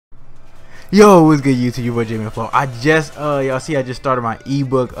Yo, what's good YouTube? Your boy Jmellflo. I just y'all see I just started my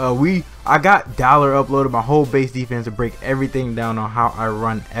ebook. I got dollar uploaded my whole base defense to break everything down on how I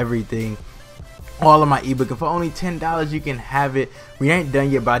run everything. All of my ebook, and for only $10 you can have it. We ain't done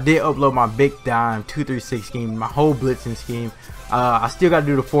yet, but I did upload my big dime 2-3-6 scheme, my whole blitzing scheme. I still got to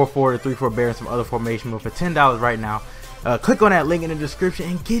do the 4-4, the 3-4 bear, and some other formation, but for $10 right now, click on that link in the description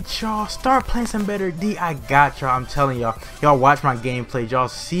and get y'all start playing some better D. I got y'all. I'm telling y'all watch my gameplay. Y'all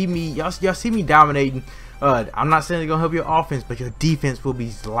see me, y'all see me dominating. I'm not saying it's gonna help your offense, but your defense will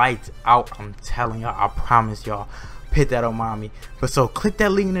be lights out. I'm telling y'all. I promise y'all. Put that on mommy. But so click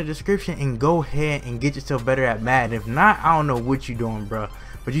that link in the description and go ahead and get yourself better at Madden. If not, I don't know what you doing, bro.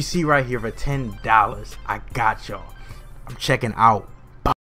 But you see right here for $10, I got y'all. I'm checking out.